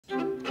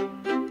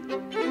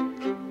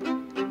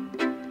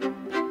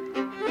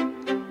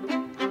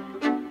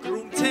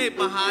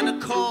มหาน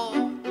คร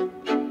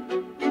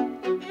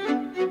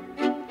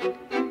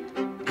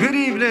Good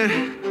evening,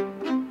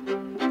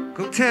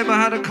 Thaitay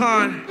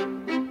Mahanakorn.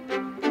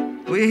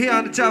 We're here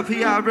on the Chao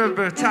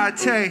River,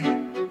 Thaitay,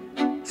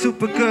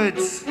 super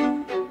goods.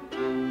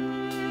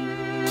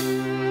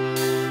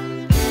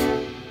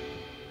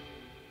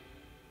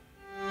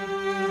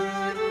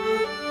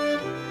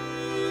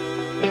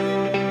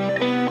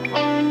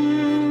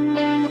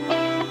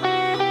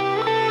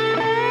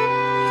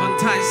 Fun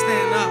time,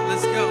 stand up,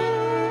 let's go.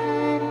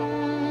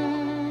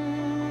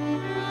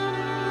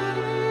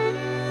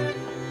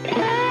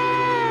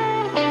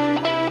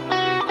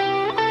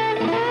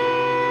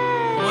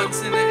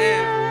 Once in the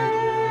air.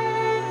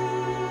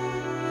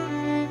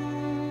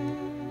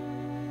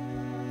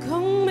 ค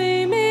งไม่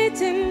มี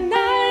ที่ไหน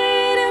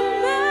ได้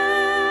เหมื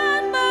อ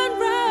นบ้าน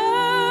เรา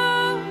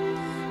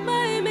ไ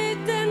ม่มี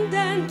ดินแด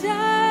นใด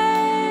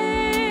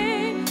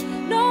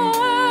No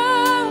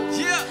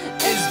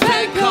Yeah, it's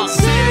Bangkok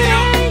City.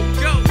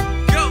 Go,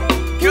 go,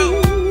 go,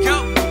 go,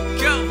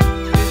 go.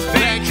 It's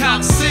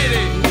Bangkok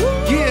City.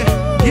 Yeah,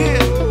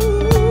 yeah.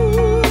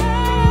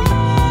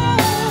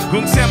 ก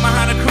รุงเทพมห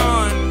านค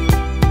ร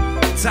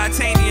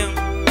Thaitanium,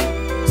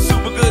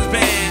 super goods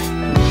band,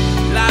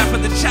 live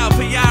from the Chao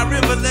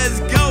River. Let's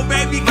go,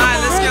 baby. Come on,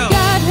 let's go.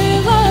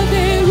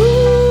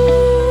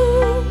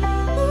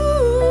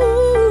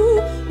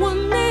 วัน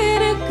นี้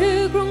นี่คือ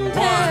กรุงเท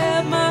พ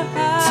มห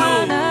า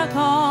นค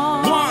ร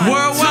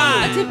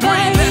Worldwide,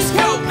 three, let's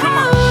go. Come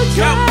on,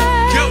 go,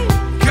 go,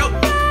 go,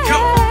 go,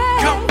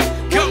 go,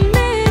 go. วัน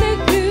นี้นี่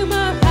คือม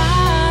หา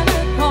น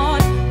ค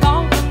รขอ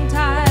งคนไท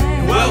ย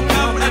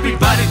Welcome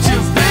everybody to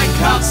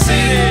Bangkok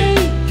City.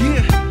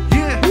 Yeah,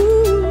 yeah.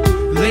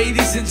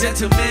 Ladies and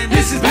gentlemen,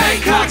 this is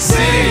Bangkok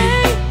City.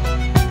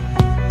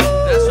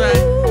 That's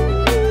right.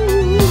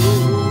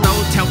 เรา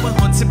แถวห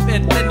น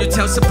11เล่นอยู่แถ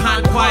วสะพา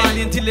นควายเ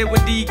รียนที่เลว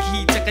ดี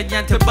ขี่จักรยา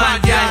นแถวบ้าน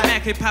ยายแม่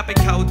เคยพาไป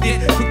เขาเตี้ย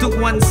ทุก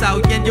ๆวันเสา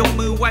ร์เย็นยก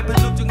มือไหว้พระ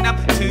ลูกจงนับ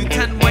ถือ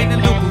ท่านไว้นะ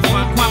ลูกผู้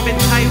ฟังความเป็น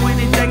ไทยไว้ใ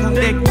นใจของ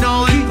เด็กน้อ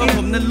ยเพราะผ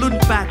มนั้นรุ่น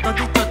8ตอน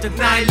ที่จบจาก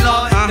นายร้อ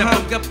ยแต่ผ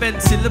มก็เป็น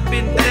ศิลปิ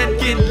นเต้น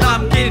กินล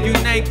ำกินอยู่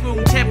ในกรุง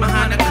เทพมห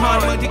านคร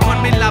เมืองที่คน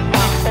ไม่หลับน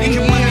อนนี่คื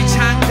อเมืองที่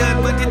ช้างเดิน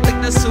เมืองที่ตึก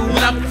น่าสูง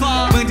รับฟ้า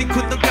เมืองที่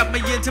คุณต้องกลับมา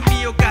เยือนถ้ามี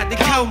โอกาสได้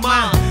เข้ามา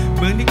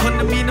เมืองที่คน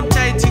นั้นมีน้ำใจ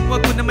ถึงว่า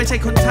คุณนั้นไม่ใช่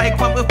คนไทยค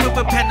วามเอื้อเฟื้อเ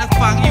ผื่อแผ่นั้น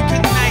ฝังอยู่ข้า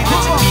งในและ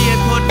จะมีเห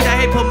ตุผลใด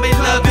ให้ผมไม่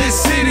love this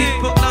city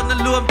พวกเรานั้น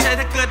รวมใจ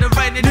ถ้าเกิดอะไร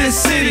ใน this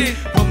city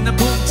ผมนั้น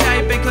ภูมิใจ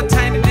เป็นคนไท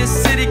ยใน this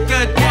city เ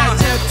กิดแก่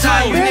เจ็บตา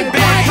ยอยู่ใน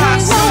Bangkok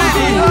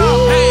City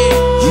Hey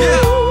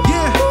yeah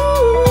Yeah.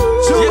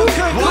 Super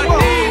good, วัน come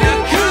นี้ on. นะ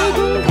คือ ก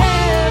รุงเท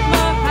พม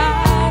หา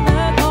น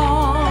ค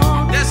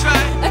ร That's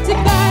right อธิ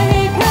บายใ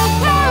ห้เขา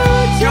เข้า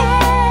ใจ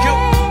Go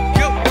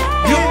go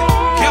go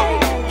go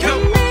go go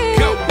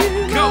go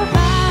go มห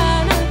า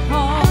นค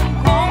ร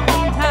ของค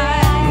นไท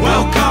ย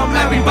Welcome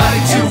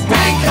everybody to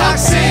Bangkok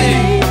City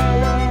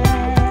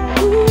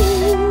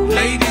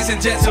Ladies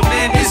and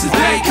gentlemen, this is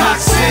Bangkok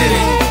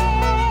City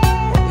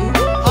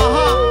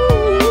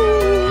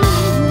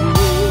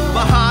ม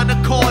หาน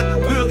คร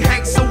เมืองแห่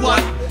งสวร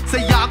รค์ส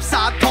ยามส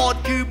าทร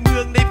คือเมื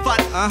องในฝั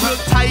นเมือง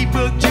ไทยเ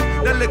มืองยิ้ม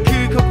นั่นแหละคื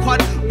อคำขวัญ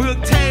เมือง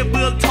เทพเ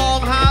มืองทอง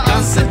หาอั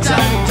ศจร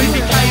รย์ไม่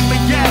มีใครมา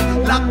แย่ง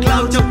รักเรา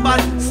จะมั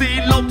นสี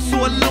ลมส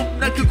วนลุก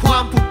นั่นคือควา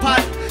มผูกพั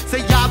นส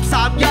ยามส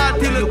ามย่าน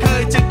ที่เราเค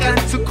ยเจอกัน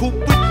สุขุม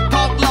วิทท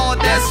องหล่อ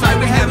That's right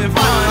we having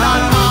fun ลา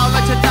ดพร้าวร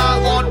าชดา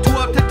ออนทัว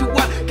ร์ทุก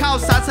วันข้าว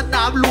สารสน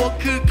ามหลวง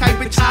คือใครเ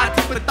ป็นชา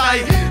ธิปไตย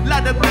ลา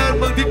ดดำเนิน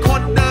เมืองที่ค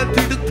นเดิน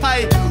ถึงไทย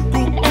ก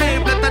รุงเทพ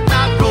รัตน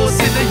โก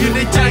สินทร์อยู่ใน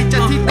ใจจะ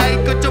ที่ไหน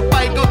ก็จะไป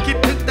ก็คิด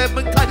ถึงแต่เ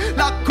มืองไทย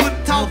รักคุณ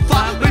เท่าฟ้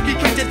าไม่มี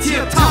ใครจะเทีย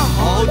บเท่า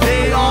All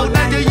day all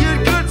night จะยืน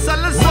ขึ้นสร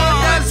รเสริญ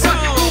แดนสัก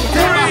กรุงเท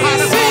พมหา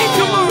นคร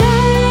Come on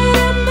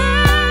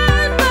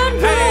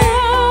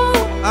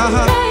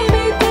Uh-huh. ไ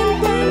ม่เป็น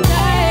คนใด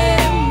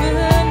เหมื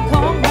อนข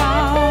องเรา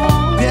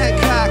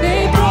Bangkok. ได้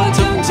โปรดจ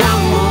งจ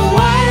ำเอาไ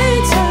ว้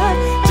เถิด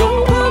จง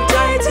ภูมิใจ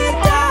ที่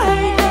ได้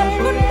เกิด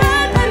บนแผ่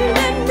น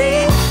ดินนี้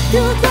อ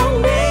ยู่ตรง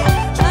นี้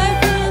ใช้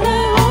เพื่อใน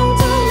องค์เ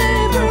จ้าใน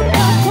พระบ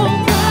าทของ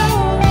เรา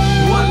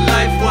One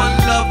life, one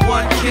love,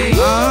 one king.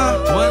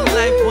 One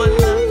life, one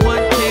love,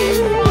 one king.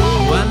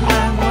 One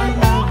life, one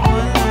love,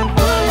 one life,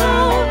 one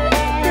love.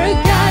 ประ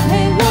กาศใ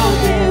ห้โลก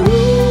ได้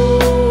รู้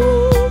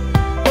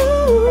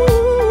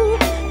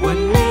วัน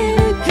นี้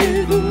คือ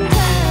กรุงเท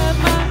พ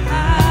มห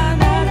า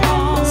นค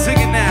ร Sing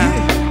it now.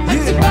 อ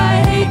ธิบาย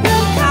ให้เขา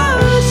เข้า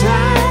ใจ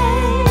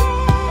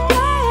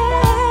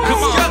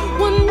Come on.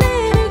 วันนี้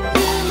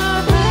คือม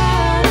หา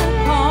น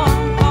ค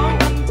รของ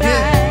คนไท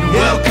ย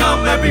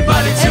Welcome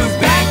everybody to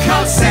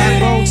Bangkok 8 City.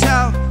 โมงเช้า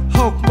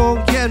6 โมง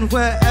เย็น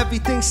where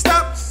everything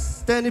stops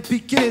then it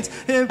begins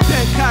in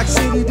Bangkok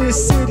City this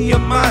city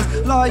of mine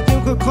รอยยิ้ม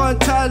ของคน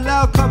ไทยแล้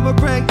วเข้ามา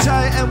แรงใจ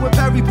and we're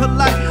very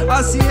polite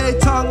RCA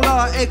ทองหล่อ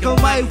เอก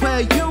มัย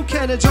where you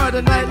can enjoy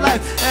the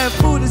nightlife and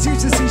food is easy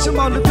to see ชั่วโม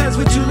ง depends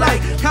what you like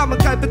ข้าวมัน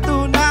ไก่ประตู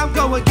น้ำ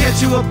go and get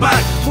you a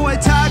bite มวย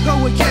ไทย go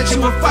and get you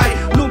a fight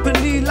ลุมพิ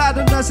นีลาดด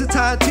ำเนินสถ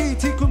านที่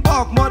ที่คุณ บ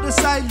อกมอเตอร์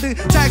ไซค์หรือ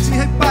แท็กซี่ใ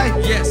ห้ไป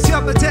เที่ยว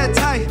ประเทศ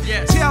ไทย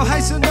เที่ยวให้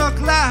สนุก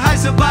และให้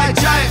สบาย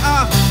ใจ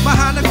ม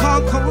หานคร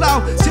ของเรา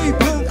ที่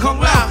พึ่งของ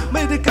เราไ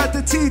ม่ได้เกิดแ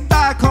ต่ที่ต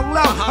าของเร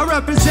า I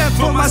represent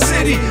for my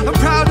city I'm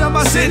proud of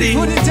my city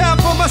put it down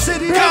for my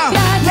city now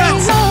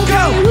let's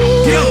go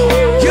yo yo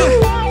yo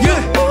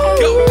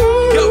go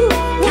go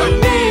go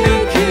นี่นึ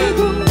กคือก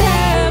รุงเท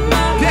พม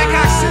หาน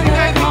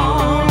ค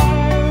ร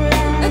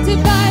อธิ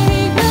บายให้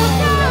เข้าใ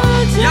จ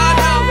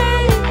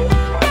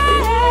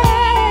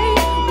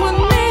วัน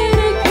นี้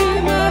นึกคือ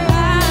มห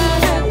า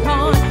นคร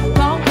ข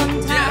องคน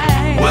ไทย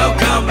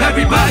Welcome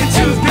everybody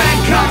to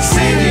Bangkok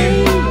City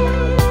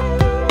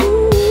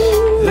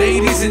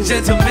Ladies and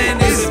gentlemen,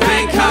 this is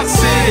Bangkok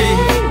City.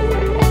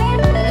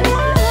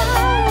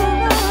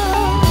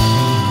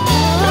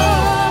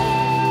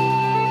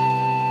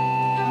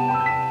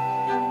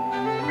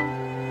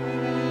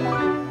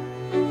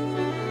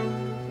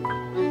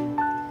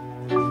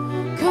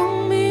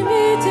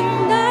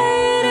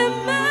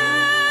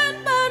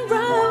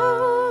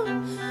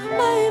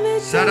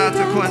 Shout out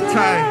to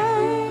Thaitay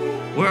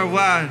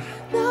worldwide.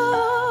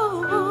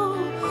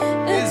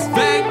 It's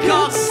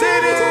Bangkok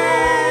City.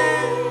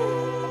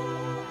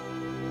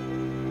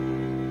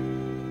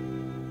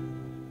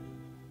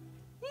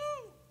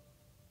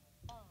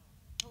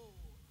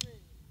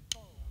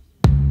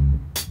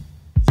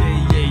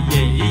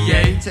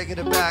 Taking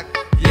it back.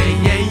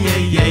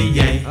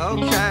 Yeah.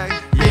 Okay.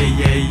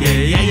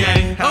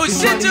 Yeah. Oh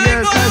shit, Joey,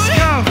 let's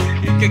go.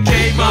 Nigga K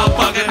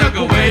motherfucker,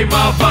 nigga way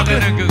motherfucker,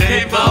 nigga K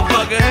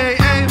motherfucker. Hey,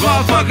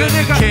 motherfucker,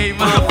 nigga K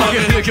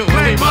motherfucker, nigga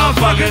way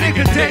motherfucker,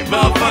 nigga Tay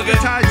motherfucker,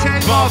 Thaitay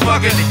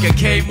motherfucker, nigga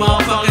K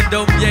motherfucker,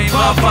 dope yay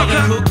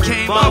motherfucker,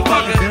 cocaine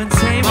motherfucker,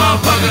 Thaitay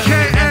motherfucker.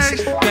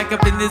 Back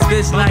up in this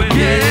bitch like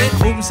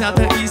yeah. Boom south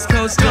to east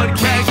coast, go to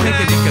Cag,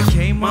 nigga K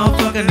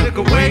motherfucker,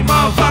 nigga way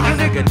motherfucker,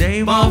 nigga Day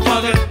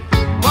motherfucker.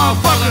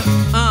 Motherfucker,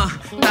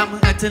 ตามมึ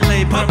งอาจจะเล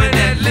ย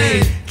permanently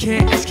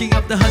KH king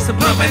of the hustle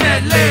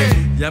permanently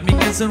อยากมีเ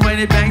งินซ่อนไว้ใ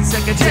นแบงค์สั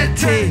กเจ็ด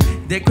ที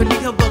เด็กคนนี้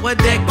เขาบอกว่า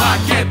เด็กบาท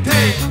เก็บเพ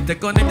ย์แต่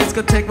ก่อนในดิสโก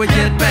เทคว่าเ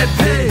ย็ดเป็ดเ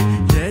พย์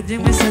เย็ดยัง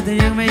ไม่เสร็จแต่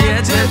ยังไม่เย็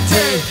ดเจ็ด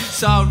ที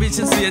sorry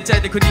ฉันเสียใจ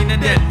แต่คนนี้นั้น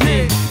เด็ดพี่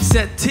เส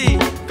ร็จที่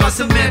ก็ส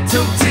มัคร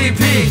ทุกที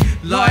พี่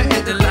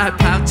101ตลาด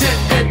พร้าว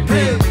71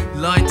พี่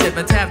107ม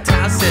าแทบเท้า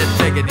เสร็จเ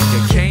ลยกันนี่ก็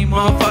K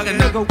motherfucker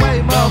nigga way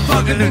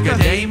motherfucker nigga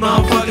day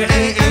motherfucker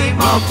AA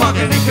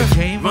motherfucker nigga K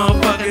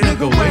motherfucker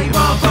nigga way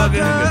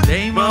motherfucker nigga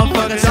day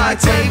motherfucker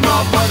Thaitay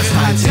motherfucker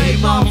Thaitay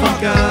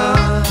motherfucker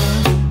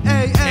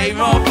AA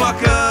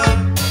motherfucker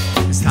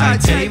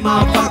Thaitay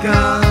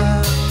motherfucker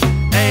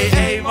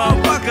AA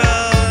motherfucker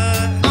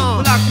เว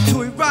ลากูถุ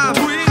ยราม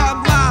ค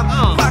ำราม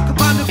ฝากกับ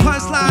มันด้วย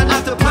punchline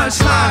after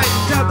punchline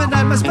เดินไปไหน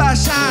มา splash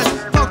shine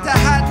พกแต่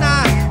hat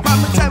nine ความ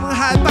มั่นใจมึง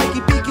หายไป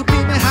กี่ปี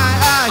ไม่หาย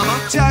อ้าย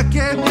จากเก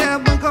มเนี่ย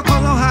มึงก็คง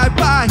ต้องหายไ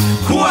ป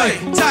คุย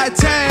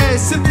Thaitay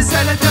ซึมจะเซ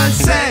และเดิน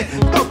เซ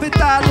ตกไป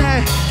ตาเลย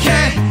K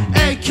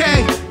A K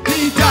P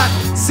dot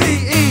C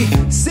E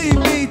C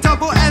B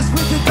double S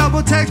with the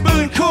double text ปื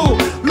นคู่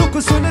ลูกกร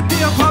ะสุนนัดเดี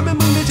ยวพร้อมให้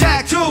มึงได้แจ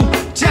ก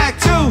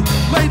two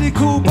ไม่ได้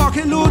คู่บอกใ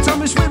ห้รู้ทำ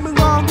ให้ชีวิตมึง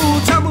งองู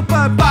ถ้ามึงเ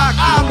ปิดปาก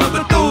อ้าวเหมือนปร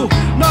ะตู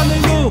นอนใน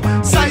งู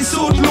ใส่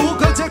สูทรู้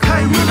เขาจะใคร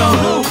you know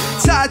who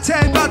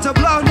Thaitay บ้าจะ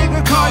blow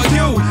nigga call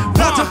you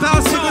บ้าจะแปล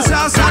สิ่งสา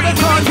วสาวได้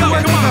call you a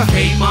nigga K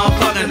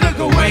motherfucker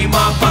nigga way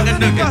motherfucker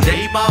nigga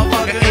day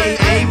motherfucker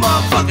AA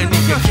motherfucker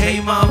nigga K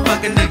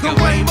motherfucker nigga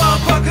way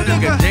motherfucker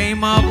nigga day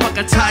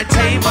motherfucker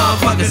Thaitay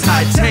motherfucker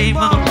Thaitay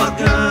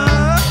motherfucker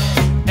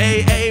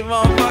AA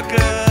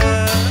motherfucker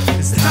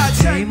it's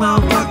Thaitay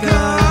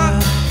motherfucker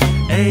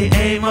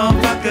AA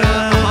motherfucker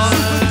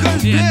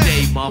yeah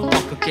day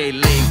motherfucker gay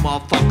lame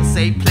motherfucker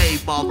say play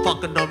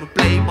motherfucker นอนมา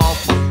play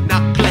motherfucker นั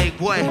กเลง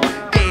เว้ย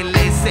gay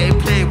lame say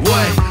play เว้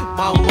ยเ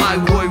มาไม้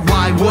โวยว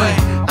ายเว้ย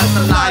อันต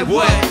รายเ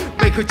ว้ยไ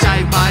ม่เข้าใจ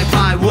บาย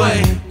เว้ย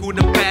กู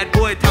น่ะแบดเ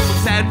ว้ยทำมึง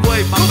แซดเว้ย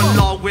มัน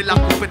ลองเวลา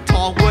กูเป็นท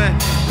องเว้ย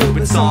กูเ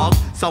ป็นสอง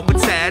เป็น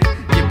แสน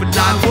หยิบเป็น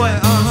ล้านเว้ย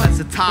สัน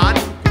สถาน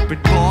กูเป็น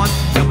บอส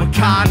กรรมก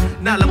าร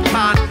น่ารำค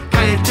าญใคร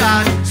อาจา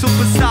รย์ซุปเป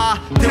อร์สตาร์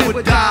เทว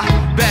ดา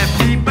แบบ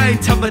นี้ไม่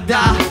ธรรมด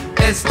า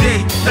SD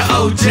the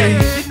OJ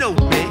you know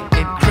me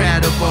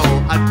incredible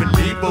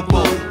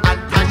unbelievable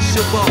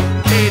untouchable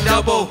K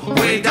double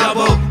way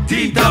double D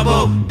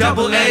double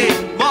A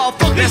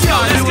motherfucker let's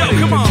go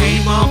come on K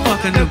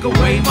motherfucker nigga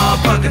way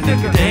motherfucker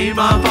nigga day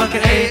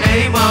motherfucker AA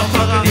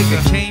motherfucker nigga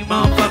K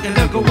motherfucker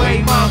nigga way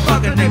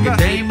motherfucker nigga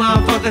day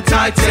motherfucker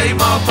Thaitay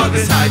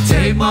motherfucker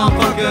Thaitay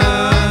motherfucker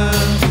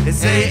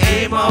it's AA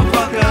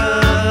motherfucker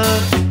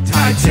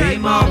Thaitay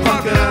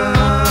motherfucker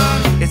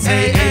it's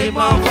AA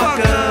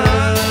motherfucker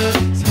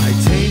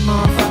Thaitay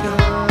motherfucker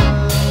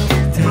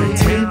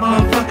Thaitay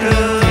motherfucker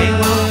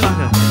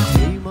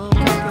Thaitay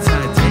motherfucker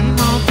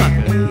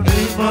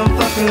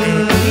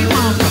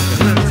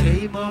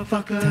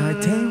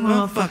Thaitay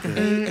motherfucker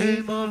AA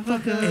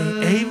motherfucker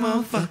AA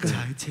motherfucker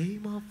Thaitay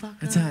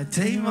motherfucker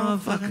Thaitay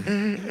motherfucker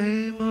AA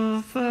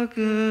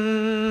motherfucker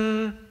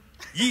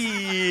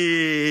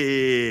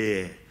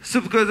yeah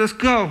super good let's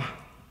go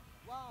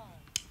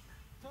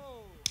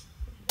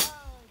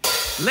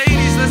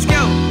ladies let's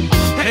go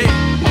hey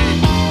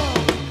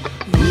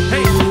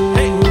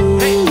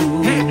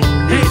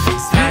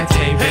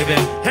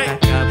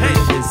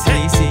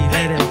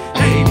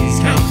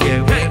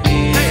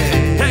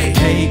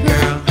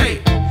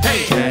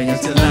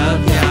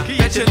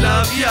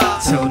love ya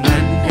เท่านั้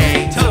นเอ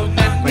ง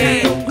ไม่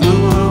ต้องกลั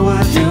วว่า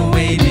ดูไ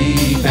ม่ดี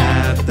แบ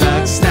บตั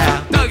กสไต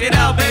ล์ Thug it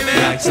out baby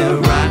อยากจะ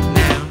รัก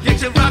now อยาก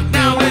จะรัก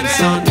now ไม่ baby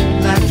สน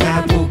และแค่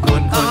ผู้ค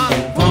นอย่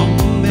างผม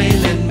ไม่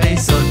เล่นไม่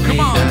สนมี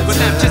แต่ ก็ เธ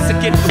แน อ บจะสะ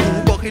กิดหู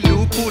บอกให้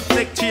รู้พูดเ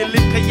ล็กเชียร์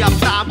ลิ้นขยับ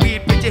ตามบี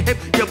ดไม่ใช่เฮป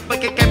อย่าไป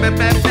ใกล้ๆแ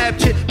บบ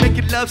ชิด make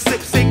it love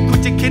sick sick คุณ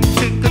จะคิด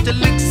ถึงก็จะ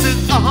ลึกซึ้ง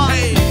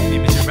นี่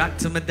ไม่ใช่รัก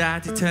ธรรมดา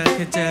ที่เธอเค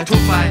ยเจอทั่ว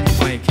ไปไ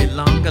ม่คิด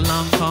ลองก็ล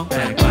องของแป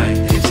ลกไป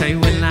ใช้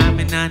เวลาไ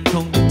ม่นานค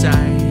งถูกใจ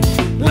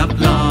รับ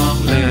รอง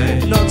เลย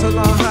น้องเธอ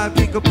ร้องไห้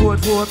พี่ก็ปวด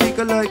หัวพี่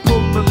ก็เลยคุ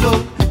มมันลุ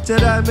กจะ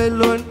ได้ไม่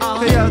ลุ้น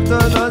ขยับตั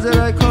วน้องจะไ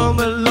ด้คอ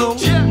มันลุก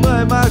เมื่อ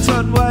ยมากท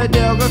นไว้เ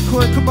ดี๋ยวก็ค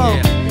วรเขาบอก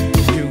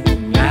อยู่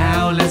แล้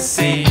วและ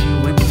สิ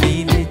วันนี้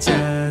ได้เจ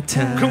อเธ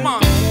อ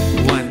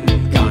วัน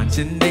ก่อน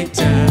ฉันได้เ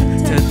จอ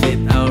เธอติด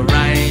อะไร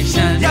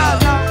ฉัน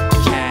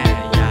แค่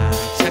อยาก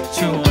ชักช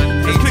วน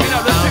ให้เธอ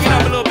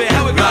เอ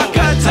ารัก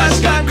กันทัช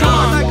กันคอ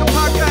น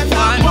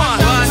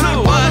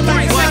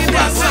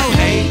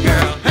Hey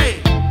girl Hey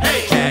Hey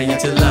แค่อยาก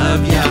จะ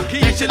love ya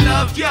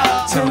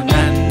เท่า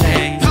นั้นเอ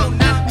ง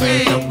ไม่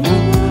ต้องห่ว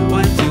งว่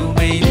าดูไ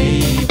ม่ดี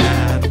แบ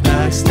บตั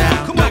กสไต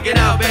ล์ Knock it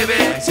out baby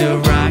อยากจะ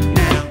รัก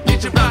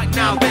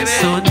now baby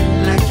สน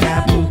และแค่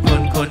ผู้ค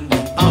นอย่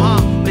า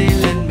งไม่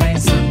เล่นไม่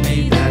สนมี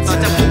แต่เธ ตอน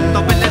จะพุ่งต้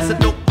องไปเล่นส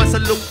นุกมาส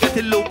รุปกัน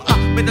ที่ลุม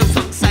ไม่ต้องส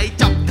งสัย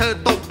จับเธอ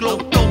ตกล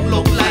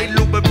งไหล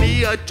ลูกแบบนี้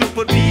จุดบ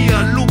นนี้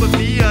ลูกแบบ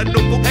นี้น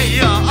มพวกนี้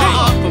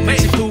ผมไม่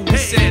ใช่ผู้พิ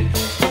เศษ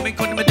ผมเป็น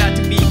คนธรรมดา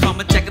ที่มีของ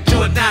มาแจกกันทั่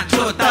วหน้า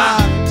ทั่วตา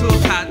ทั่ว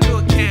ขาทั่ว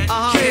แขน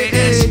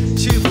KH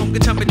ชื่อผมก็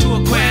ทำไปทั่ว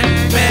แคว้น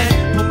แม้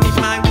ผมมี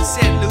ไม้วิเศ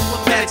ษหรือว่า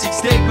magic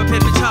stick ประเภ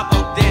ทไม่ชอบอ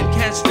อกเดทแ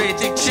ค่ straight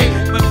chick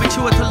มันไม่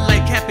ชั่วเท่าไร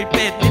แค่ไปเ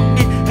บ็ด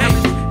นิด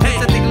ให้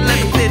สติ๊กแล้ว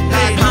ก็ติดใ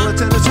ห้ถ้าเ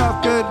ธอชอบ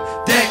เกิน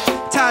เด็ก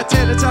ถ้าเธ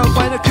อจะไ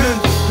ว้นะคืน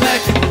เล็ก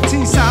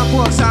ที่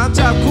3+3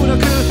จับคู่นะ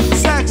คือ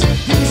sex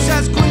ยิ่ง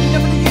sex คุณยั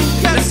งไม่ได้ยิน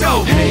Let's go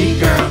Hey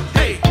girl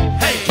Hey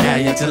Hey แค่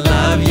อยากจะ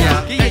love ya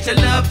อยากจะ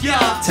love ya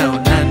เท่า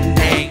นั้นเ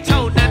อง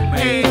ไ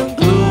ม่ต้อง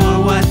กลัว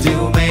ว่าดู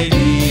ไม่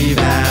ดีแ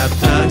บบ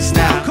ตักสไต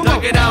ล์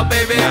Knock it out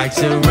baby อยากจ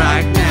ะรั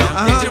ก now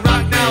อยากจะรั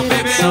ก now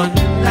baby สน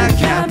และแ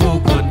ค่ผู้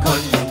คน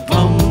อย่างผ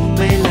มไ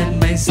ม่เล่น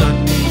ไม่สน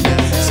มีแต่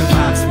สุภ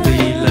าพสตรี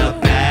love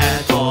bad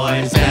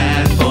boys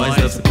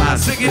love สุภาพ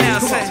สตรี Sing it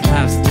out, say สุภ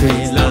าพสตรี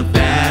love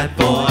bad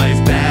boys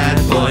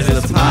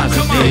love สุภาพส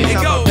ตรี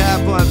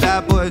Come on,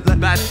 bad boys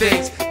Bad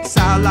things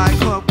sound like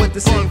hook with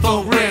the same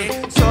phone ring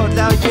so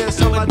loud yeah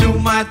so I do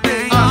my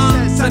thing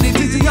Sunny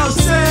to your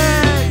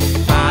say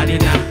ปาดี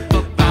นะ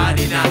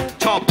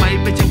ชอบไหม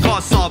เป็นฉันข้อ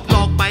สอบล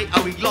องไหมเอ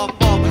าอีกรอบ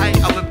มอบให้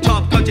เอาแบบชอ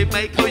บเข้าใจไหม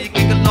เขายังไง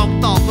ก็ลอง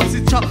ตอบคนสิ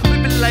ชอบไม่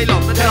เป็นไรหรอ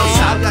กนะ เธอ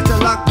สาวอยากจะ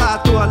ลักพา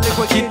ตัวเรียก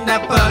ว่า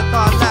kidnapper ต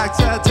อนแรกเ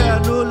ธอ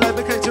รู้เลยไ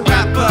ม่เคยจะ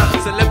rapper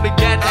เสร็จแล้วไป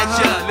แกนแอชเช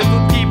อร์เรื่องพว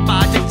กพี่ป๋า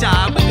จ๋า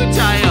ไม่เข้าใ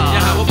จหรออย่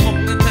าหาว่าผม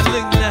นั้นทะ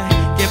ลึ่งเลย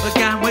เก็บอา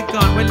การไว้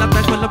ก่อนไว้รับแ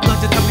ต่คนรับรอง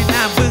จะทำให้หน้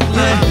าบึ้งเ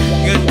ลย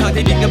เงินทอง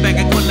ที่ดินก็แบ่ง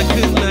กันคนละค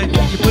รึ่งเลยอ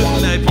ย่าพึ่ง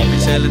เลยพี่ไม่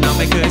เชื่อแล้วน้องไ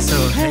ม่เคย so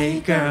Hey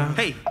girl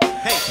Hey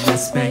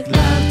let's make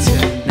love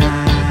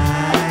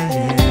tonight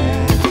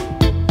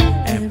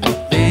yeah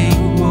everything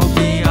will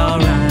be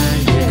alright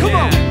yeah Come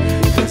on.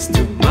 cause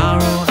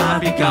tomorrow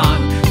I'll be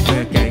gone เมื่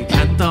อไก่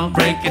ขันต้อง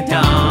break it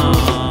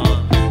down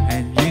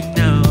and you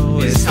know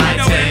it's high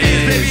time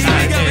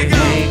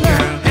Hey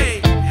girl Hey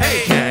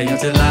แค่อยาก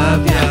จะ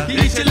love ya อ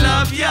ยากจะ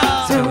love ya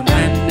เท่า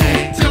นั้นเอ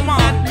ง Come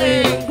on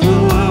กลั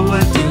วว่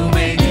าดูไ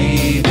ม่ดี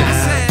แบบ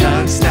ตั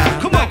กสไตล์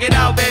Come on get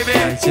out baby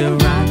อยากจะ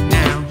รัก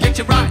now อยากจ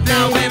ะ rock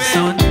now baby ส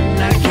น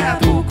และแค่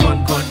ผู้คน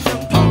อย่าง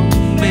ผม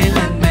ไม่เ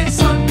ล่นไม่ส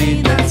นมี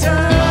แต่เธอ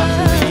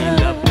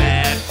Love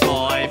bad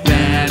boy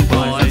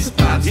สุ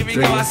ภาพสต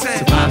รี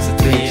สุภาพส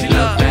ตรี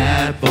love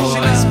bad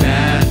boys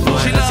bad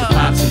boys สุภ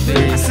าพสต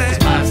รีสุ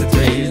ภาพสต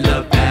รี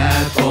love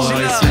bad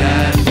boys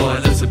bad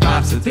boys สุภา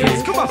พสตรี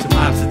สุภ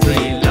าพสตรี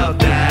love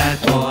bad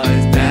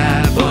boys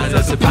bad boys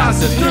สุภาพ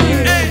สตรี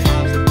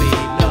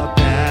love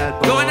bad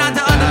boys Going out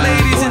to all the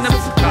ladies in the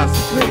สุภาพส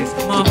ตรี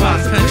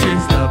motherfucking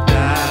countries love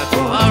bad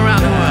boys all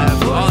around the world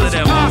all of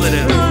them สุภ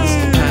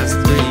าพส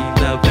ตรี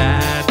love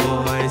bad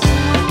boys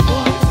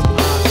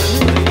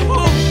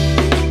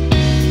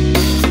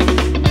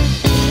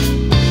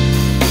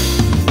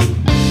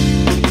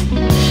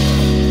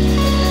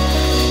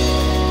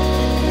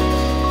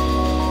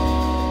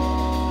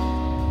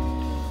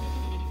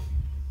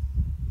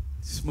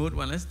Smooth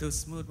one. Let's do a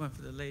smooth one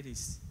for the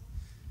ladies.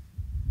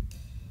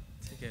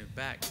 Taking it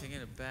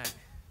back.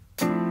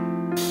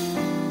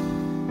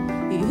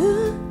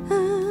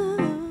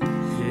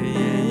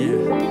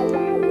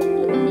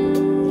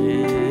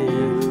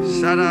 Yeah.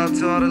 Shout out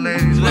to all the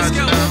ladies Let's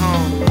watching go. at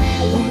home.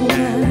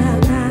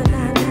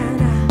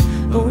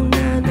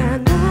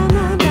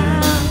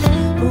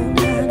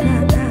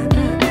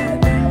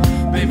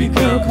 Baby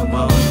girl, come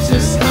on,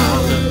 just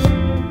holler.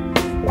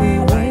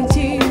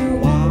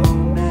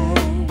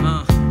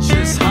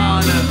 Just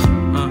holler.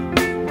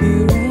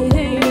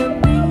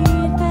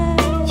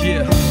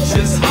 Yeah,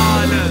 just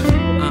holler.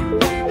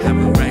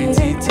 Haven't rained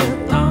till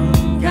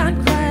long, got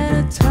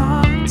quite to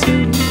talk to.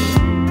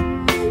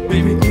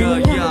 Baby girl,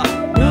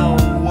 y'all know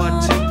what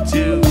to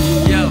do.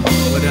 Yo,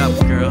 what up?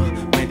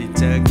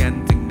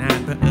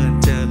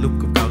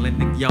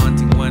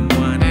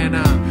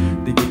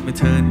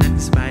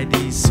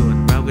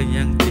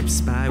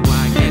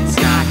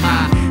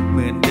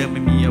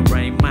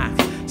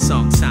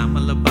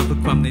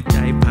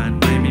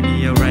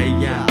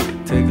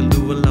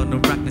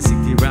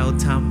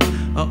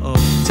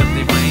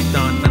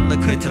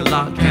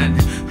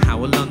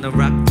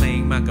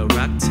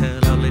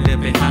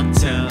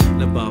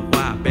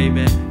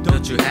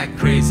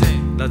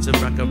 จะ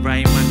รักอะไร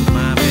มากม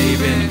า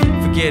baby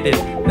forget it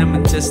นั่นมั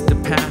น just the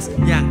past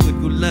อย่างอื่น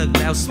กูเลิก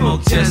แล้ว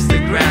smoke just the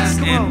grass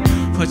and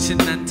เพราะฉะ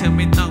นั้นเธอไ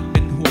ม่ต้องเป็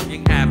นห่วงยั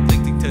งแอบนึก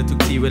ถึงเธอทุก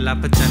ทีเวลา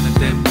พระจันทร์นั้น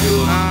เต็มด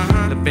วง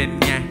และเป็น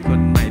ไงค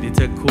นใหม่ที่เ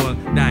ธอควง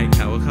ได้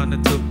ข่าวว่าเขานั้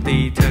นทุบตี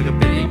เธอก็เ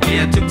ป็นอย่างเงี้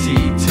ยทุกที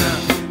เธอ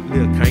เลื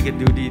อกใครก็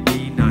ดู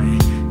ดีๆหน่อย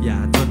อย่า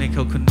ทนให้เข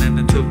าคนนั้น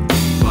ทุบ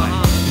ตีบ่อย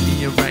ไม่มี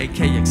อะไรแ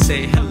ค่อยาก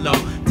say hello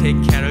take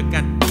care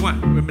กัน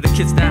remember the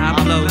kids that I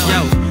blow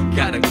yo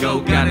gotta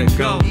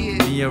go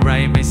มีอะไร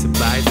ไม่ส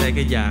บายใจ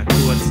ก็อยากค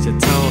วรที่จะ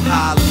โทร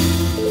holla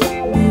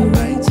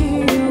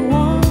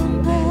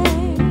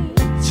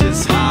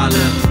just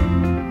holla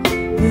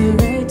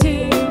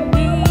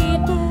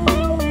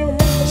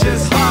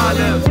just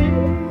holla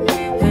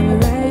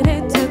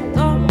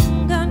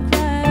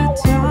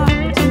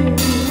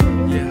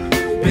yeah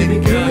baby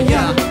girl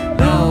you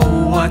know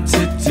what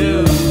to do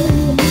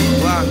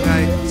ว่าไง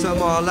ส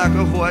มองและ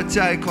ก็หัวใจ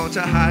ของจ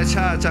ะหายช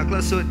าจากล่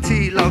าสุด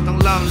ที่เราต้อง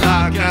ล่ำลา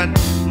กัน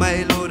ไม่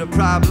รู้ the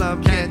problem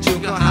แค่จู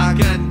ก็หา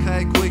กันเค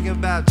ยคุยกัน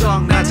แบบจ้อง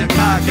น่าจะ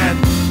ฆ่ากัน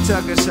เธ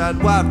อกับฉัน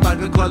วาดฝัน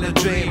กันคนละ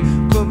dream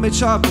คุณไม่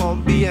ชอบผม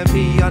B&B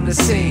on the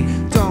scene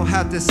don't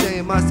have to say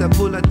much แต่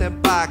พูดแล้วเต็ม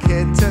ปากเห็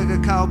นเธอกับ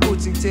เขาพูด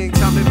จริงๆ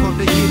ทำให้ผมไ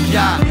ด้ยินย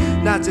าก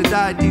น่าจะไ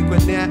ด้ดีกว่า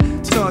นี้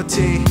โทษ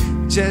ที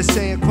just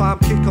saying ความ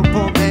คิดของผ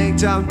มเอง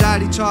จำได้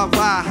ที่ชอบ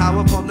ว่าหา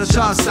ว่าผมน่ะช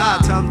อบซ่า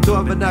ทำตัว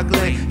เป็นนักเล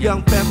งยัง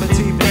เป็นมา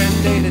ที่เป็น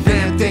ใน the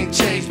damn thing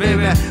change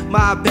baby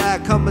my bad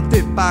เข้ามา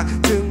ติดปาก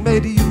ถึงไม่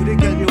ได้อยู่ด้วย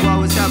กัน you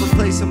always have a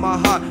place in my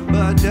heart เบ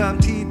อร์เดิม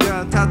ที่เดิ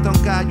มถ้าต้อง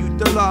การอยู่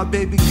ตลอด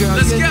baby girl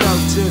you know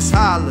just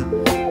holla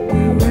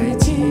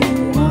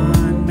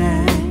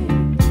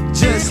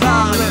just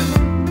holla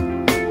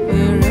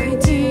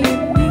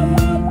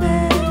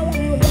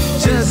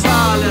just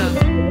holla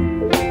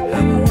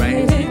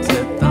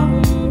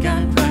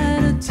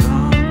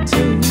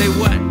say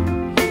what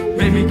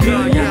baby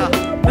girl you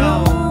know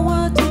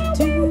what to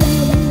do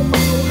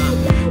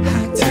หา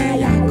กเธอ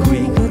อยากคุ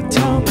ยก็โท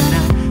รมาน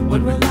ะวั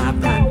นเวลา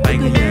ผ่านไป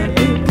ก็อย่า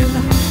ลืมกันล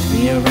ะ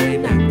มีอะไร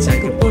หนักใจ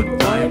ก็ปลด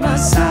ปล่อยมา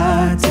ซะ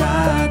ถ้า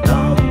ต้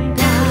อง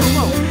การ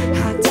ห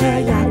ากเธอ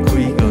อยากคุ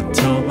ยก็โท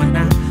รมาน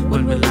ะวั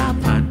นเวลา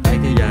ผ่านไป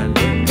ก็อย่า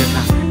ลืมกันล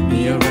ะมี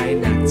อะไร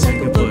หนักใจ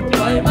ก็ปลดป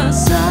ล่อยมา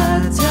ซะ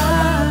ถ้า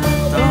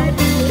ต้อง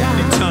การ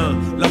นี่เธอ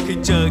เราเคย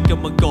เจอกัน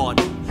มาก่อน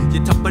อย่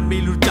าทำมันไม่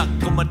รู้จัก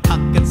ก็มาทั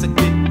กกันสัก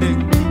นิดหนึ่ง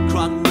ค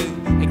รั้งหนึ่ง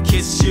I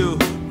kiss you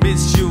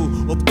miss you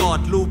อบกอด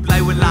รูปไล่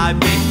เวลา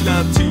make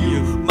love to you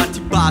มา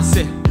ที่บาร์เ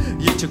ซ่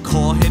อยากจะข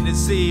อ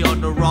Hennessy on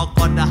the rock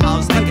on the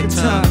house ให้กับเธ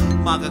อ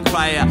มากับใคร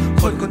อ่ะ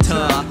คนของเธ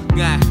อไ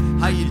ง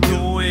How you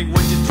doing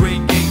what you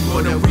drinking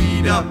wanna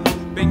read up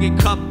เป็นไง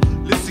ครับ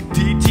รู้สึก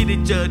ดีที่ได้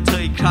เจอเธ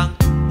ออีกครั้ง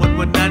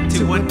วันนั้นถึ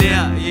งวันเนี้ย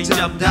ยัง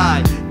จำได้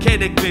แค่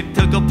ได้กลิ่นเธ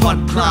อก็ผ่อน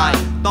คลาย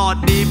ตอน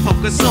นี้ผม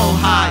ก็ so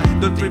high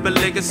ดนตรีบรร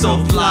เลงก็ so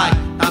fly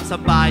ตามส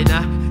บายน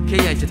ะแค่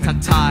อยากจะทัก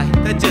ทาย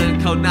ถ้าเจอ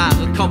เขาหน้า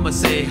ก็เข้ามา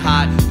say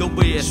hi don't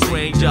be a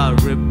stranger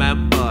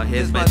remember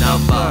here's my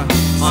number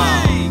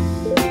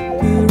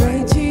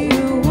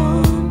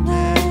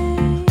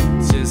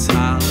just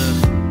holla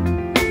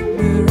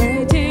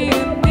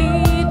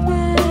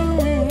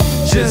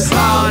just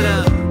holla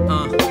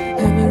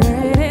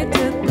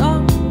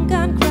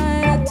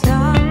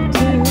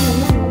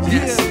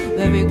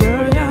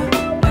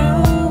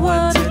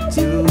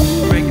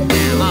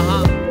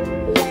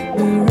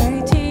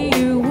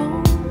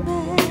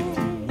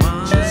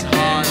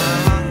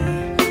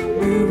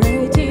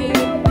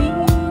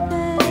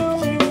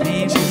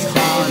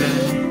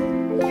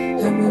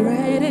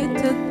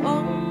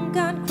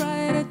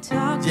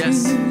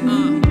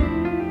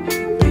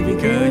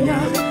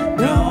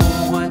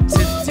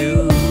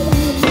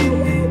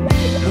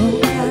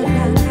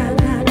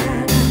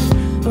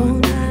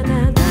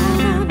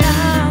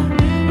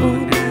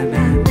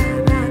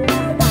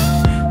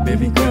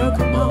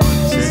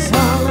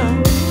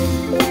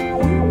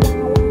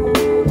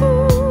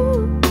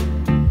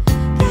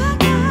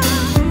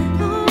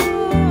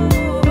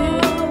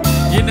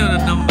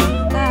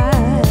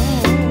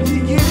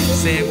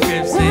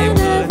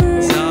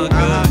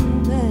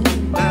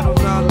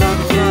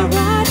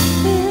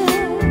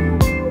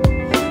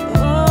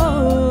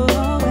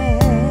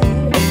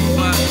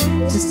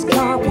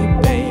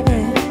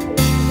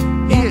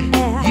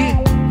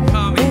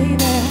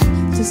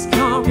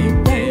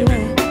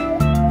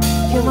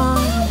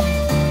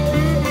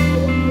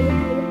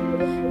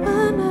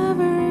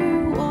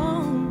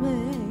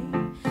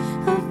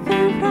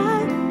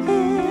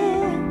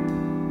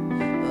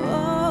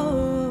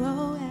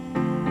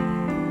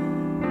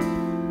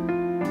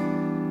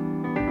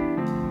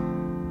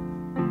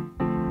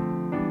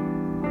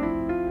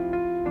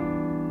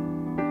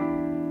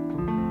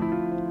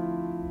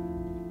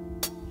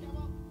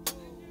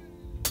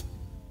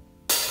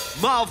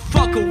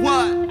Motherfucker,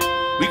 what?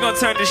 We gonna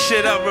turn this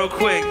shit up real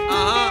quick.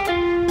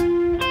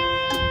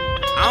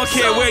 I don't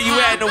care where you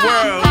at in the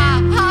world.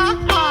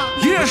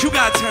 Yeah, but you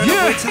gotta turn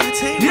up with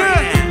Thaitay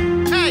right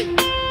now. Hey,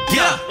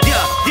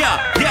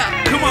 Yeah.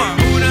 Come on.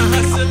 who the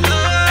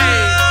hustler?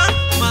 Hey,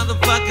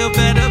 motherfucker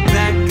better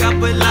back up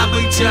เวลามึ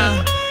งเจอ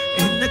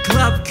in the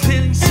club,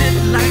 cleaning shit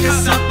like a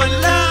supper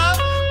love.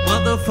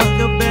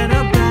 Motherfucker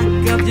better back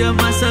up your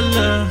muscle.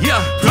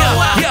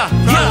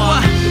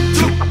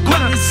 Took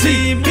wanna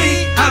see me,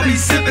 I be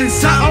sipping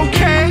some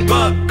okay.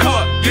 But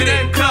caught you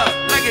in club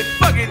like it's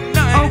fucking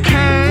night.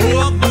 Okay. พ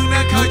วกมึงน่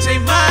ะเข้าใจ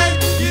ไหม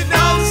You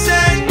know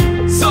say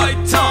ซอย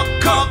ทอง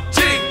ของจ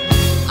ริง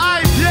I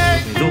play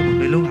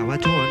ไม่รู้หาว่า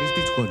ทั่วนี้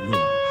พี่ทุกคนรู้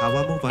หาว่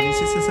ามุ่งฝันนี้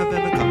ชิดซับแม่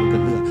กลับมากั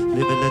นเลือก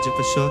Living legend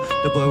for sure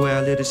The boy where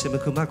I live the shit มั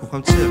นคือมากกว่าควา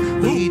มเชื่อ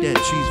We eat that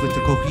trees with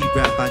the cold heat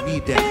rap I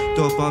need that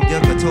ตัวฟอร์มเยอ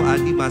ะกระโทษ I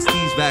need my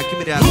steez back Give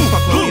me that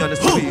fuck with me on the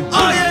street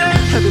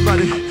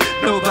Everybody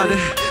Nobody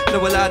know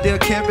what I do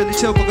can't really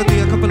chill ปกติ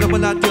a couple of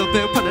what I do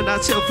been putting out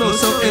chill flow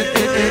so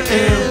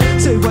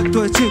Say what do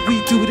I do we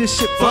do this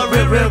shit for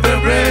real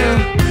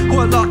Who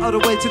a lot all the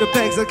way to the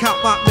banks and count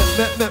my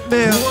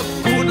meal พวก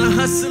กูน่ะ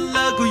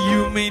hustler กูอ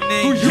ยู่ไม่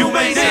นิ่ง You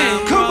may name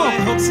Come on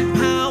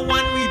 65 วั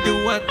น we do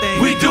our thing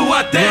We do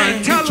our thing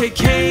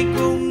KK ก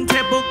รุงเท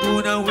พพวกกู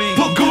น่ะวิ่ง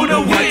พวกกูน่ะ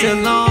วิ่ง อยากจะ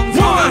ลองพ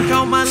วกเข้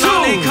ามาลอ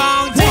งในขอ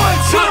งจริง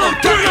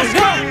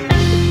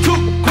ทุ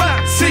กคน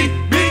see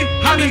me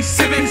I be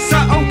sipping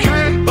some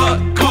okay But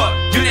caught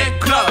you in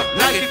club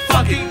like it's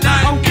fucking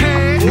night.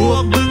 Okay พว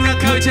กมึงน่ะ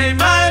เข้าใจไ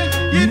หม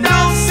You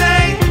know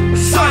say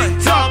ซอย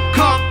ทองข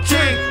องจ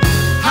ริง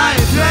I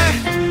play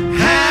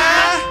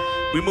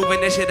We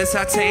moving this shit to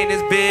Thaitay in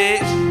this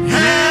bitch.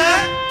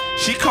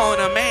 She calling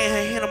her man,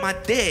 her hand on my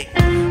dick.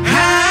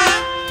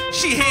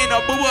 She hand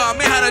up, but I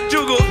man how to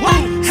juggle.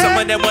 Some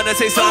of them wanna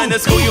say something to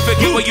school, you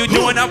forget what you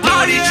doing. I'm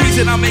blowing these trees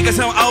and I'm making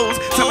some O's.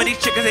 Some of these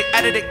chickens, they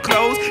out of their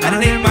clothes, out of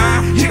their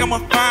mind. Chicken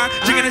more fine,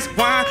 drinking this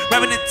wine,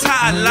 rapping the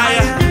Thai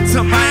liar.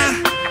 Samaya,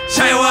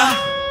 Chao,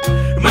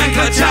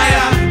 Michael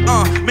Chaya.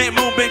 Man,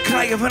 moon been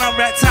crying when I'm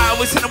rat tired,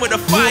 we sitting with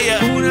the fire.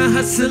 กูน่ะ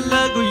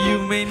hustler กูอยู่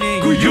ไม่นิ่ง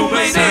กูอยู่ไ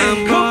ม่นิ่ง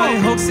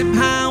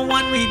 365 วั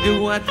น we do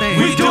our thing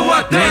We do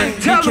our thing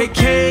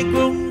KK ก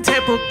รุงเท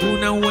พพวกกู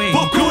น่ะวิ่ง พ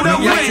วกกูน่ะ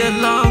วิ่ง อยากจะ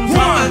ลองพ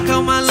วกเข้า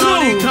มาลอง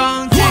ในขอ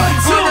งจริง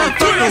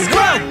Let's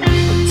go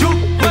ทุก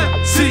คน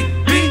see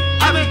me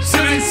I be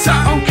sipping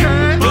some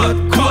okay But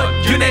caught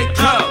you in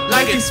club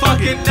like it's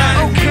fucking night.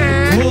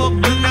 พวก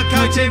มึงน่ะเข้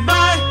าใจไหม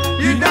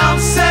You know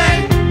say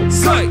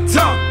ซอยท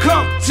องขอ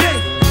งจริง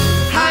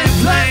I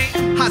play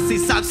 5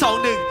 4 3 2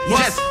 1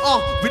 Yes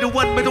we the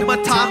one ไม่ต้องมา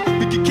ถาม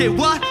BKK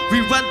what we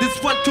run this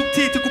one ทุก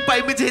ที่ที่กูไป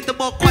ไม่จะเห็นแต่ห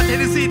มอกควัน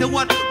Hennessy ทั้ง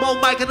วันมอง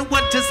ไม้กันทั้งวั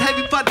น just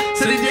having fun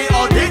Sunday day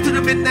all day to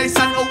the midnight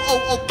sun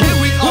okay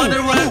we on the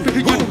run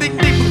หยุด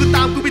นิ่งๆมึงก็ต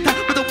ามกูไม่ทัน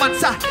ไม่ต้องมัน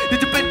ซะเดี๋ยว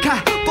จะเป็นค่า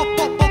โป๊ะ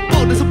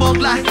ในสมอง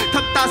ลายท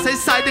ำตาใ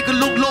สๆเดี๋ยวก็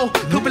ลงโล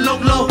เข้าไปลง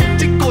โล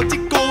จิกโ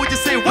กจะ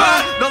say what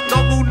น้อ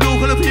งๆนู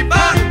คนละพี่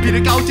บ้านพี่น่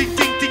ะเก่าจริ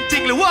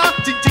งหรือว่า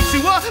จริงสิ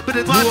วะไม่ไ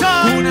ด้ว่าเธอ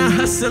กูน่ะ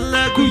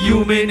hustler กูอยู่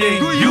ไม่นิ่ง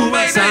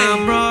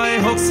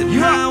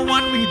365 วั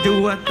น we do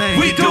our thing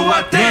We do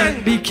our thing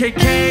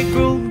BKK ก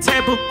รุงเท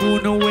พพวกกู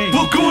น่ะวิ่ง พ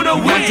วกกูน่ะ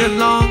วิ่ง อยากจะ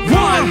ลองพ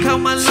วกเข้า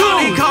มาลอง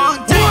ในของ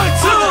จริง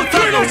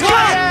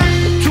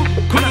ทุก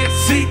คน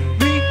see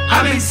me I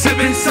be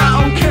sipping some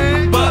okay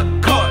But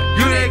caught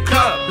you in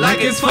club like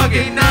it's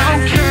fucking night.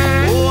 okay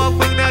พวก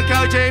มึงน่ะเข้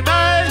าใจไหม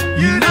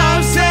You know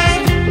say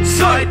ซ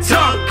อยท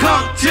องขอ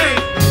งจริง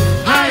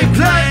I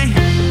play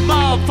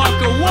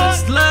Motherfucker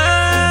what's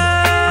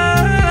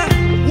love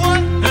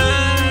What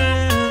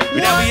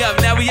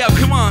Now we up,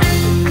 come on.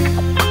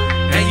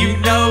 And you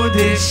know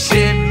this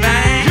shit,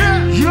 man.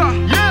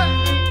 Yeah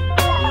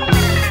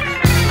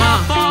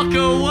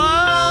Motherfucker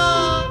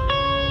what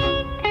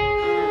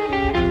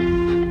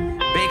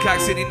Bangkok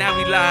City, now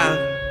we live.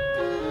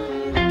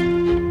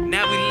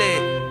 Now we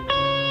lit.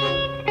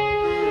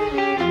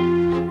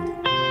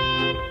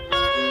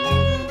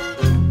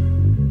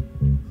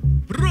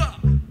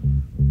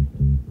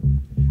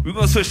 We're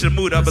gonna switch the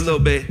mood up a little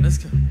bit. Let's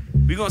go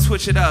We're gonna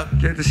switch it up.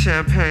 Get the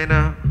champagne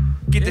out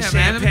Get the man,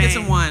 champagne.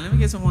 let me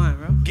get some wine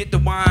bro Get the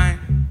wine.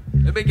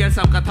 Let me get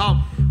some กระท่อม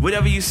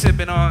Whatever you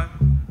sipping on.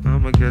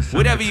 I'ma get some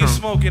Whatever you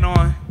smoking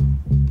on.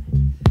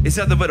 It's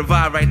nothing but a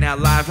vibe right now,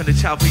 live from the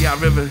Chao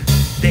River.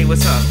 Day,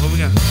 what's up? What we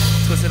gonna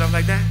twist it up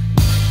like that?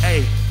 Hey,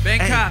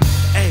 Bangkok.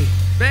 Hey,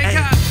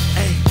 Bangkok.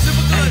 Hey,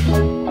 Super good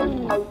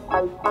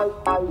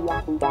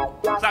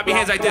clap your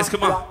hands like this.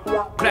 Come on.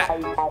 Clap,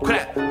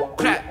 clap,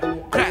 clap,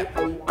 clap,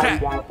 clap,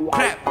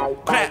 clap,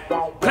 clap,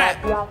 clap,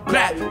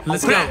 clap.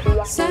 Let's go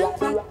แสง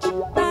พลัดจิ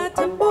ตตาเธ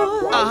อมั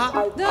ว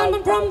เดินมั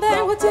นพรมแด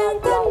งว่าเธอ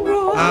เต้น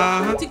รัว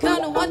ที่เขา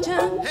หนูว่าฉั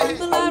น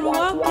ตลาดเรา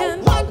ว่ากัน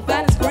แฟ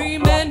น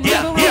screaming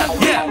Yeah,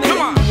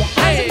 come on.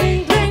 Hey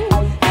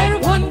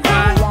everyone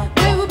cry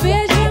there will be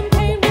a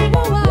champagne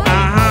river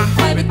wine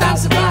play me down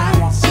survive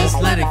just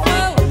let it go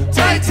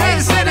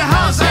Thaitay's in the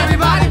house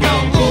everybody go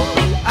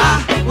ooh ah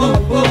ooh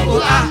ooh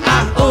ah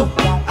ah ooh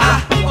ah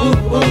ooh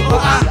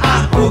ooh ah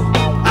ah ooh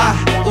ah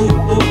ooh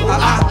ooh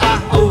ah ah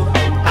ooh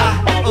ah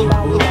ooh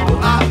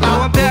ooh ah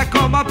ah I'm back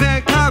on my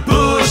Bangkok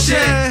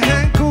bullshit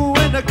Hang cool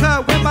in the club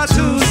with my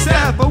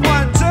two-step but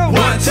 1, 2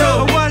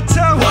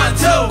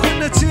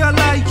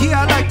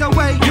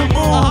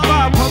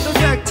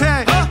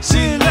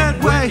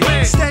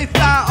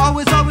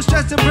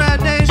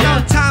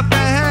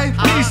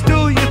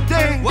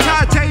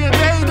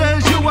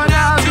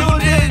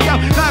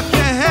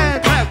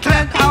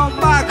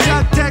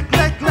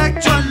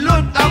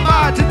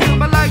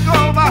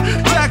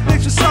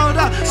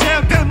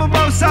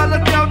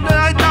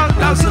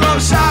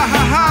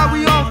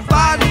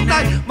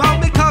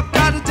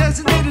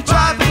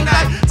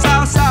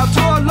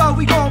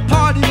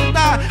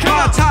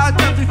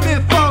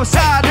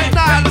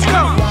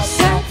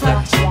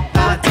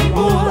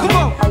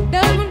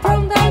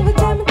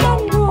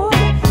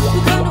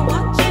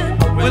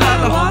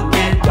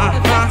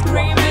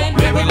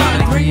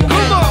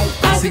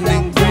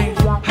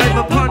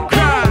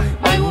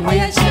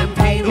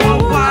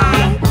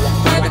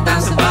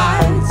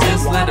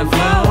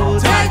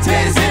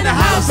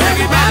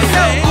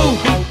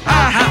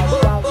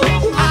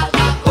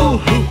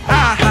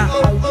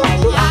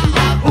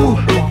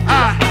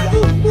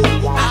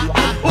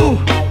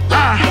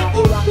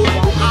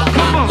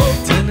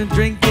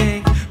 drinking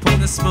ผม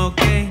น่ะ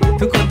smoking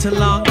ทุกคนฉ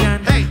ลองกัน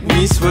we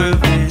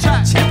swerving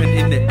champagne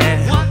in the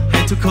air ให้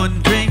ทุกคน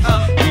drink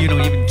we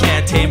don't even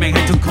care เทแม่งใ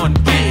ห้ทุกคน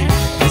กิน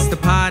it's the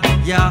party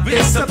yeah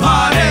It's the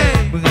party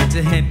มึงอาจจ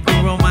ะเห็นกู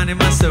โรมาใน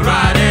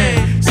Maserati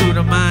สูด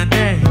มาเ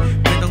น่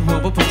ไม่ต้องห่วง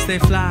เพราะผม stay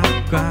fly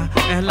กว่า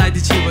แอร์ไลน์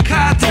ที่ชื่อว่าค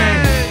าเท่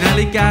นา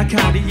ฬิกาค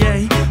าร์ดิเย่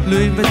ลุ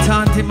ยวิตตอ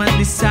งที่มัน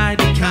ดีไซน์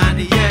ด้วยคาร์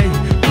ดิเย่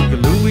กูก็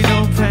รู้ we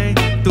don't play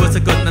ตัวส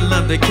ะกดนั้นเริ่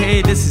มด้วย K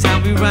this is how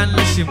we run แล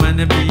ะชื่อมัน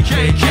นั้น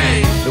BKK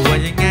หรือว่า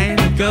ยังไง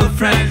ล่ะ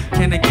girlfriend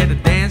can I get a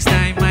dance ไ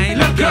ด้ไหม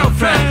ล่ะ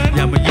girlfriend อ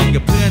ย่ามายุ่ง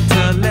กับเพื่อนเธ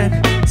อเล่น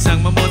สั่ง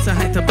มาหมดซะใ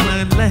ห้เธอเพลิ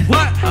นเล่น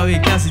เอาอี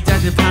กแล้วสิจ้า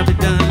จะพาไป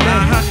เดินเล่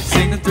นเ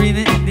สียงดนตรีใน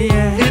in the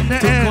air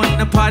ทุกคน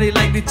นะ party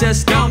like they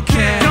just don't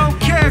care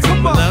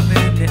come on love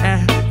in the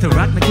air เธอ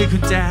รักนั่นคือคุ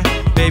ณแจ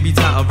baby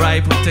ถ้าอะไร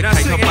ผมจะใคร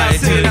เข้าไป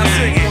เธอแน่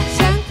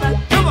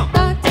Come on.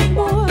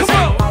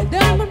เ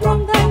ดินมันร้อง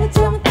ได้และเธ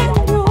อมันเต้น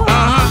รัว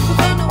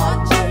We're gonna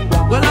watch it.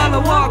 Well all I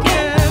walk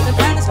in The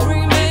band is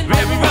screaming.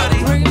 Everybody.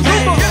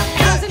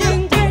 Dancing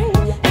drink.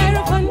 ให้เร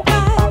าผ่อนคล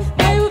ายไ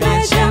ม่ว่าเป็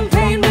นแชมเป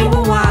ญหรือว่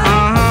าไว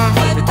น์ป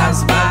ล่อยไปตาม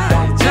สบาย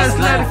Just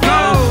let it go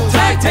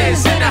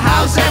Thaitay's in the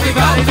house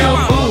everybody know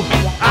ooh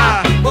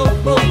ah ooh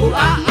ooh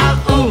ah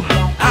ah ooh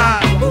ah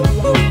ooh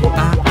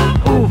ah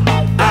ooh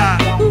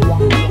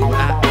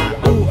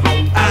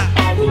ah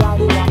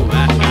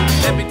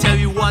Let me tell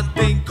you one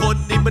thing คน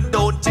นี้มันโด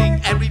นจริง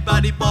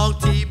Everybody มอง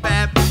ทีแบ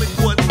บนี้มัน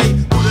ควรจริง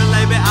พูดอะไร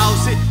ไม่เอา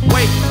สิ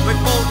Wait ไม่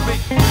โมงไม่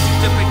ถึง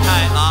จะเป็นใคร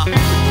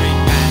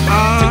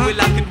ถึงเว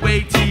ลาขึ้นเว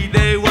ที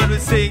They want to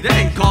sing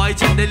ขอให้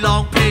ฉันได้ร้อ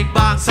งเพลง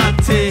บ้างสัก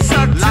ที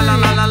ลาลา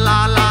ลาลาลา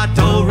ลาโด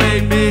เร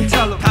มี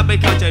ถ้าไม่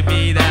เข้าใจ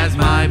มี That's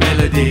my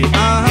melody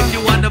If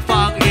you wanna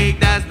ฟังอีก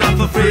That's not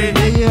for free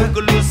กู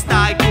ก็รู้สไต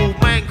ล์กู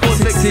แม่งโคตรเ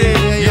ซ็กซี่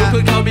You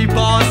could call me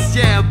boss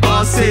yeah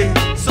bossy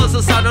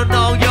สาวๆ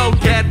น้องๆ Yo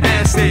get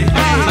nasty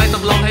ไม่ต้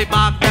องลองให้ม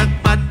ากนัก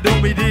มันดู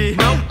ไม่ดี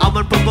เอา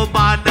มันพอประม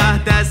าณนะ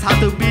That's how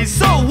to be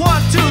So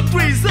 1 2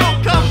 3 so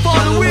come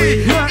follow me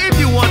If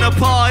you wanna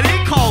party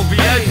call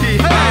VIP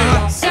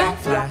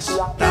Flash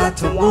ตา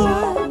ทะมั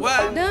ว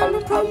เดินมั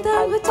นพร้อมเดิ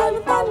นหัวใจมั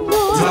นเต้น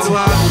รัว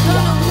We're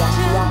gonna watch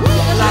it.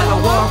 Well all I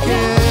walk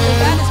in The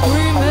band is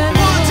screaming.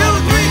 1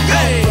 2 3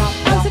 hey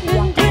Dancing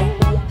drink.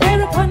 ให้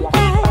เราผ่อนคล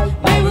าย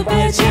ไม่ว่าเป็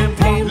นแชมเ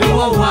ปญหรือ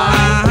ว่าไว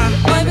น์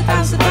ปล่อยไปตา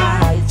มสบา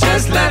ย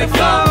Just let it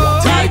go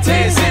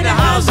Thaitay's in the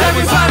house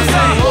everybody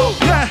say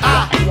yeah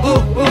ah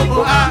ooh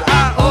ooh ah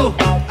ah ooh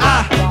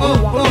ah ooh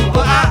ooh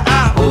ah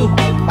ah ooh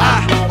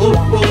ah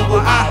ooh ooh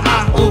ah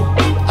ah ooh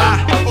ah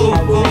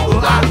ooh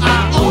ooh ah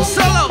ah ooh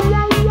Solo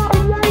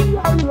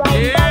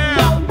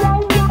Yeah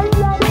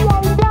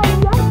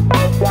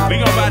We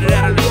gon' ride it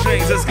out on the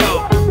strings let's go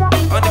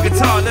On the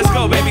guitar let's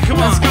go baby come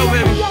on let's go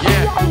baby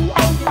Yeah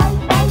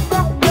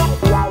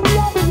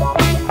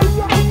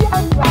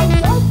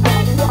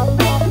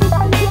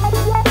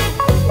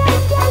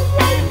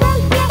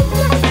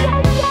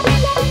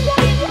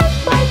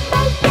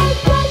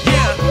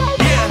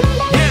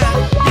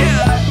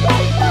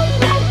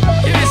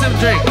Give me some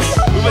drinks.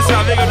 We must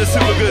have big on the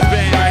super good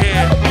band right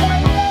here.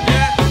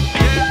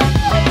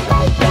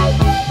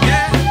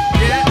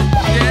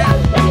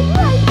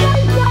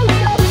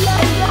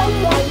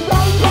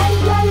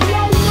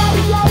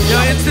 Yo,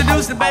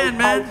 introduce the band,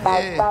 man.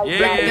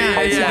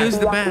 Yeah. Introduce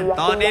the band.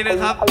 ตอนนี้นะ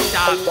ครับจ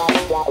าก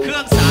เครื่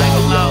องสายข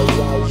องเรา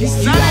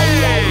นั่น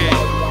เอง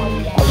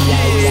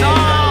ซอ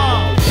ง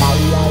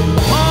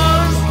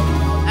Pause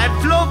and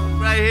Flip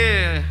right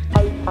here.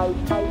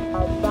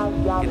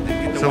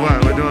 So what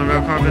we're doing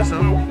red carpet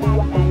song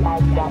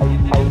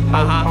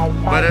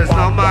but there's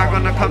no more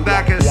gonna come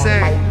back and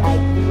sing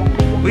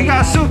we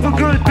got super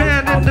good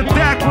band in the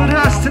back with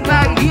us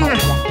tonight yeah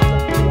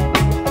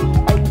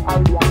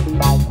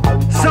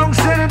Song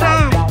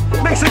Citadel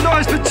make some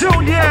noise for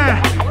June yeah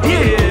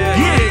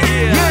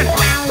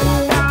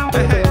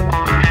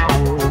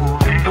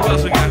Who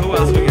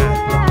else we got?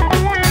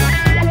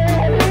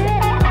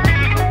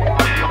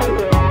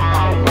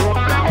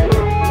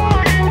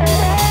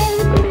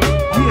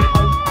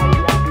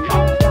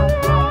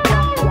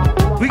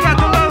 we got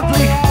the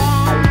lovely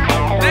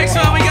Next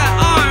one we got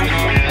Arm.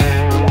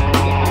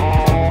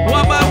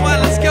 One by one,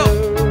 let's go.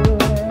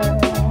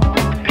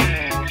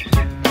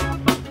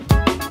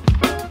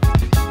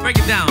 Break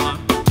it down, Arm.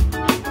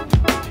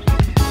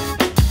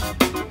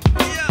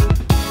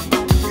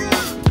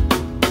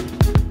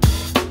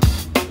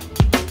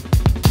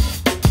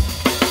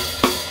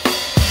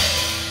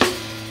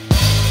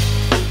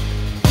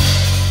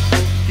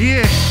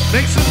 yeah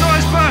make some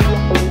noise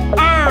for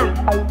Arm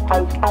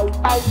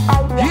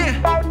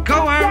yeah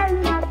go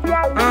Arm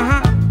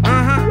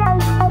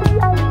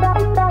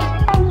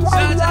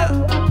Shut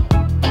up.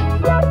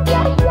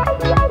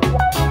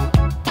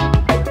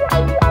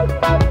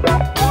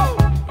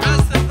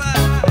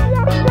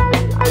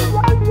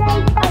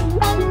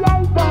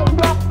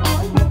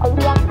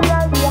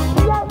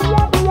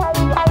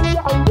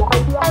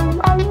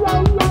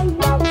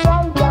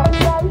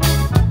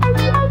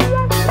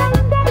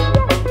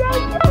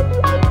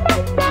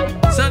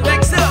 So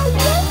next up,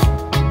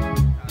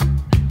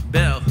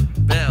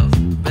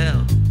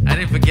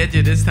 get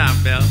you this time,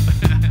 Bell.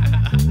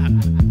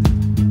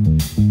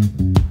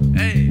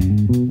 Hey.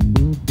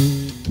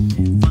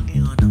 Get funky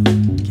on them.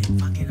 Get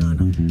funky on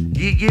them.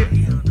 Yeah. Get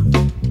funky on them.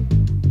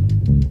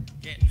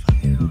 Get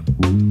funky on them.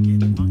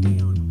 Get funky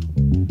on them.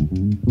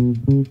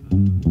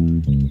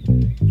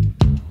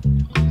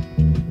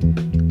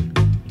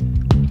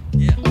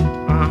 Yeah.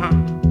 Uh-huh.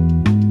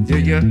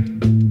 Yeah.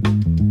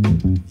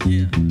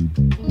 Yeah.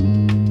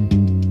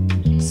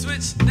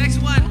 Switch. Next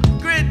one.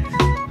 Grit.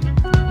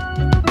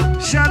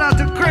 Shout out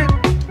to Grit.